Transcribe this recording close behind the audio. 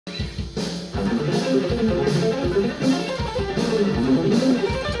Oh,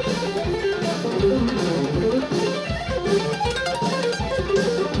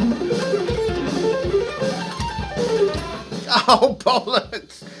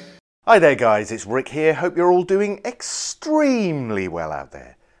 bollocks! Hi there guys, it's Rick here. Hope you're all doing extremely well out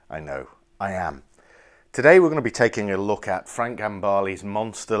there. I know, I am. Today we're going to be taking a look at Frank Gambale's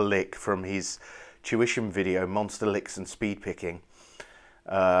Monster Lick from his tuition video, Monster Licks and Speed Picking.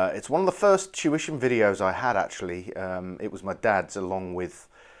 It's one of the first tuition videos I had actually. It was my dad's along with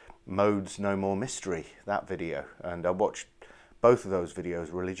Mode's No More Mystery, that video. And I watched both of those videos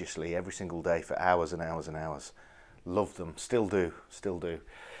religiously every single day for hours and hours and hours. Loved them, still do.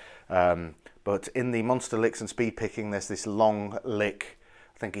 But in the Monster Licks and Speed Picking, there's this long lick.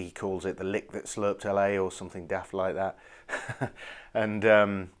 I think he calls it the lick that slurped LA or something daft like that. And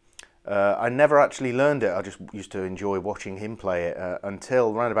I never actually learned it. I just used to enjoy watching him play it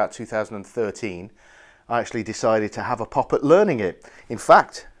until around about 2013. I actually decided to have a pop at learning it. In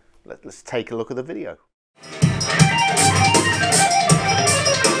fact, let's take a look at the video.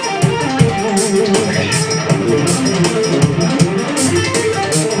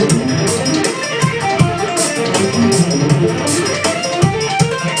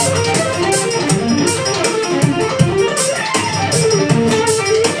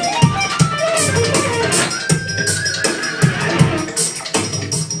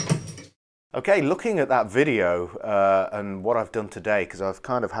 Okay, looking at that video and what I've done today, because I've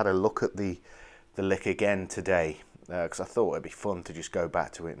kind of had a look at the lick again today, because I thought it'd be fun to just go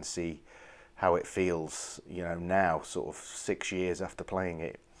back to it and see how it feels, you know, now, sort of 6 years after playing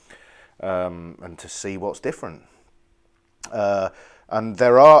it, and to see what's different. And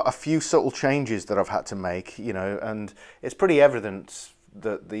there are a few subtle changes that I've had to make, you know, and it's pretty evident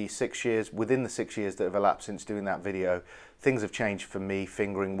that the 6 years, within the 6 years that have elapsed since doing that video, things have changed for me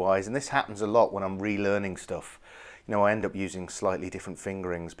fingering wise, and this happens a lot when I'm relearning stuff. You know, I end up using slightly different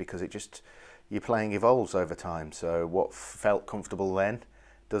fingerings because it just, your playing evolves over time, so what felt comfortable then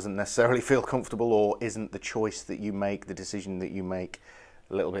doesn't necessarily feel comfortable or isn't the choice that you make, the decision that you make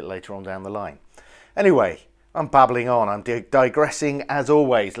a little bit later on down the line. Anyway, I'm babbling on, I'm digressing as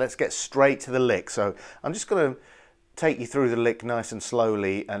always. Let's get straight to the lick. So I'm just going to take you through the lick nice and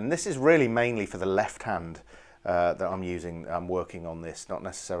slowly, and this is really mainly for the left hand that I'm using. I'm working on this, not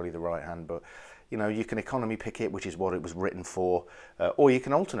necessarily the right hand, but you know, you can economy pick it, which is what it was written for, or you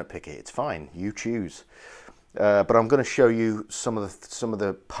can alternate pick it. It's fine, you choose. But I'm going to show you some of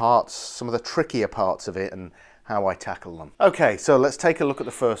the parts, some of the trickier parts of it, and how I tackle them. Okay, so let's take a look at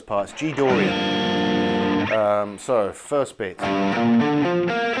the first part. It's G Dorian. So first bit.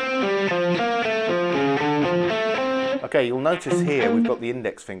 Okay, you'll notice here we've got the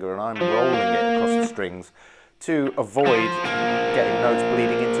index finger, and I'm rolling it across the strings to avoid getting notes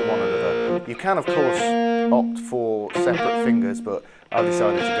bleeding into one another. You can, of course, opt for separate fingers, but I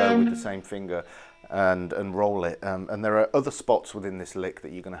decided to go with the same finger and roll it. And there are other spots within this lick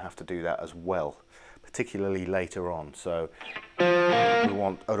that you're going to have to do that as well, particularly later on. So we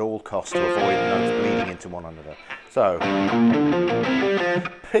want at all costs to avoid notes bleeding into one another. So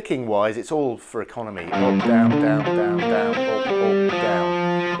picking wise, it's all for economy. Up, down, down, down, down, up,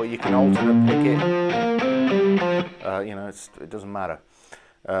 down. But you can alternate pick it. You know, it doesn't matter.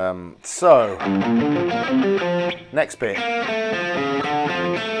 So next bit.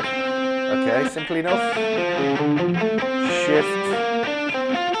 Okay, simple enough. Shift.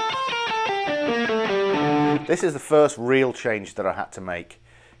 This is the first real change that I had to make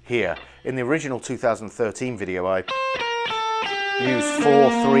here. In the original 2013 video, I used 4,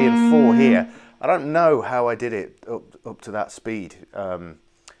 3 and 4 here. I don't know how I did it up to that speed.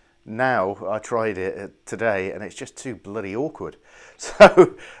 Now, I tried it today and it's just too bloody awkward.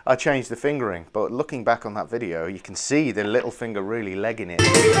 So I changed the fingering, but looking back on that video, you can see the little finger really legging it.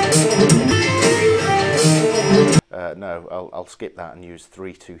 No, I'll skip that and use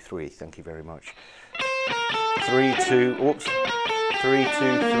 3, 2, 3. Thank you very much. 3, 2, oops. 3, 2,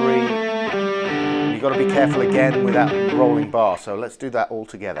 3. You've got to be careful again with that rolling bar, so let's do that all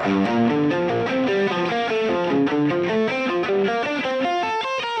together.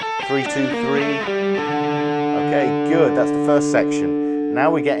 3, 2, 3. Okay, good, that's the first section.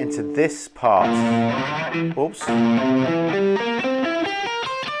 Now we get into this part. Oops.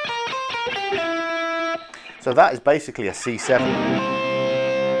 So that is basically a C7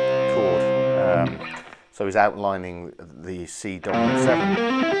 chord. So he's outlining the C dominant 7.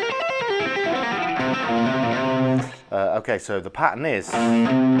 Okay, so the pattern is,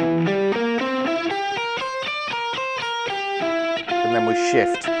 and then we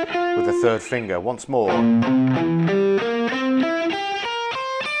shift with the third finger once more.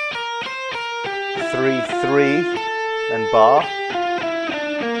 3, 3, then bar, 3,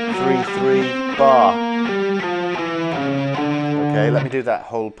 3, bar. Okay, let me do that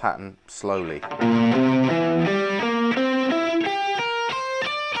whole pattern slowly. 3,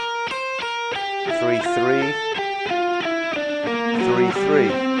 3, 3, 3.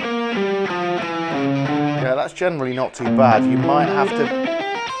 Yeah, that's generally not too bad. You might have to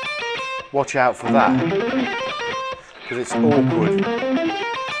watch out for that, because it's awkward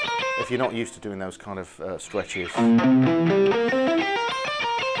if you're not used to doing those kind of stretches.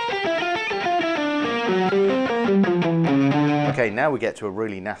 Okay, now we get to a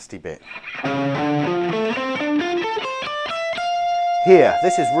really nasty bit. Here,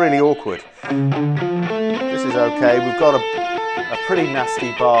 this is really awkward. This is okay. We've got a pretty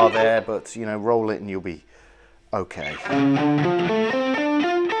nasty bar there, but you know, roll it and you'll be okay.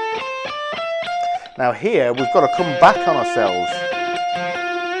 Now here, we've got to come back on ourselves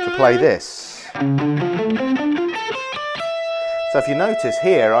to play this. So if you notice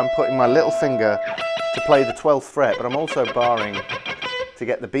here, I'm putting my little finger to play the 12th fret, but I'm also barring to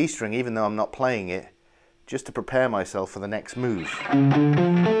get the B string, even though I'm not playing it, just to prepare myself for the next move. See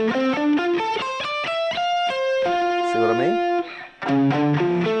what I mean?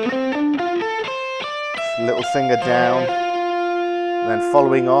 Little finger down, and then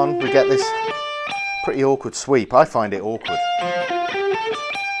following on, we get this pretty awkward sweep. I find it awkward.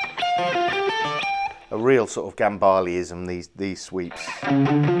 A real sort of Gambaleism, these sweeps.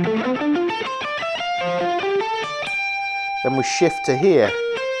 Then we shift to here.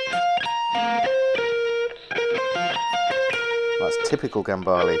 That's typical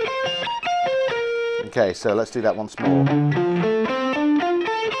Gambale. Okay, so let's do that once more.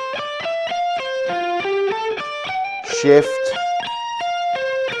 Shift.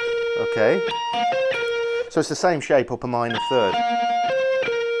 Okay. So it's the same shape, upper minor third.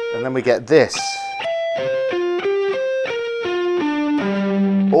 And then we get this.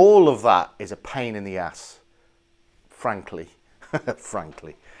 All of that is a pain in the ass. Frankly.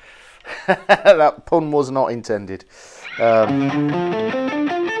 Frankly. That pun was not intended.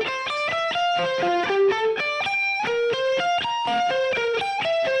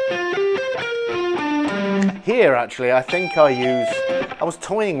 Here actually I think I was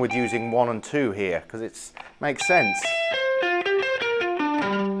toying with using 1 and 2 here because it makes sense.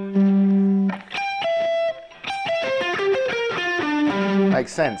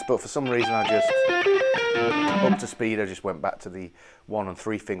 Makes sense, but for some reason I just, up to speed, I just went back to the 1 and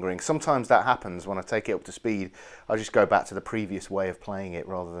 3 fingering. Sometimes that happens when I take it up to speed. I just go back to the previous way of playing it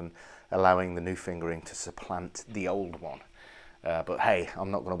rather than allowing the new fingering to supplant the old one. But hey,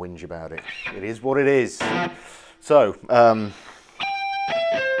 I'm not going to whinge about it. It is what it is. So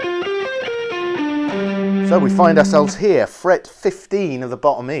we find ourselves here, fret 15 of the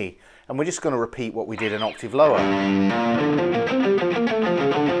bottom E, and we're just going to repeat what we did an octave lower.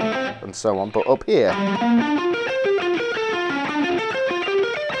 And so on, but up here.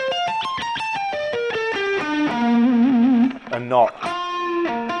 And not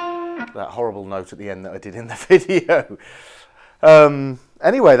that horrible note at the end that I did in the video.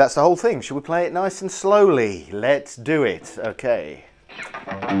 Anyway, that's the whole thing. Should we play it nice and slowly? Let's do it. Okay.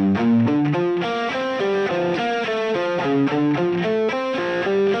 3,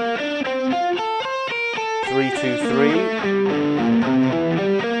 2, 3.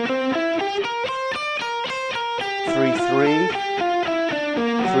 3, 3.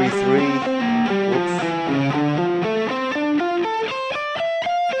 3, 3. Oops.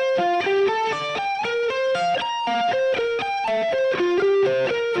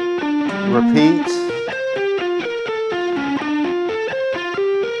 Repeat.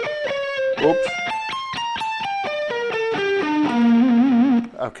 Oops.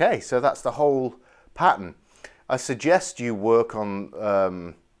 Okay, so that's the whole pattern. I suggest you work on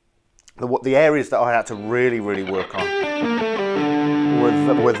the areas that I had to really work on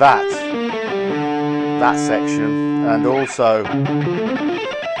with that section, and also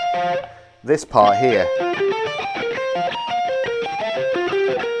this part here.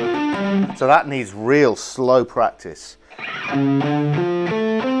 So that needs real slow practice.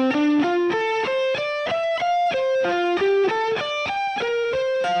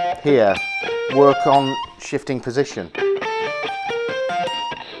 Here, work on shifting position.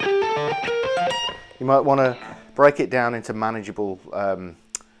 You might want to break it down into manageable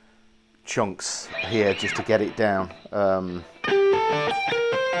chunks here just to get it down.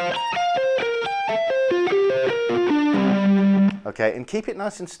 Okay, and keep it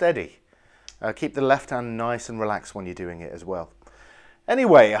nice and steady. Keep the left hand nice and relaxed when you're doing it as well.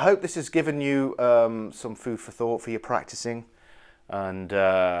 Anyway, I hope this has given you some food for thought for your practicing, and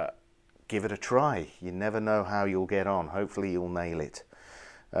give it a try. You never know how you'll get on. Hopefully you'll nail it.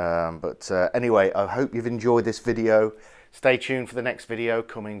 Anyway, I hope you've enjoyed this video. Stay tuned for the next video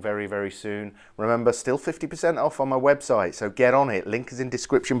coming very, very soon. Remember, still 50% off on my website, so get on it. Link is in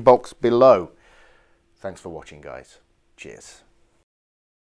description box below. Thanks for watching, guys. Cheers.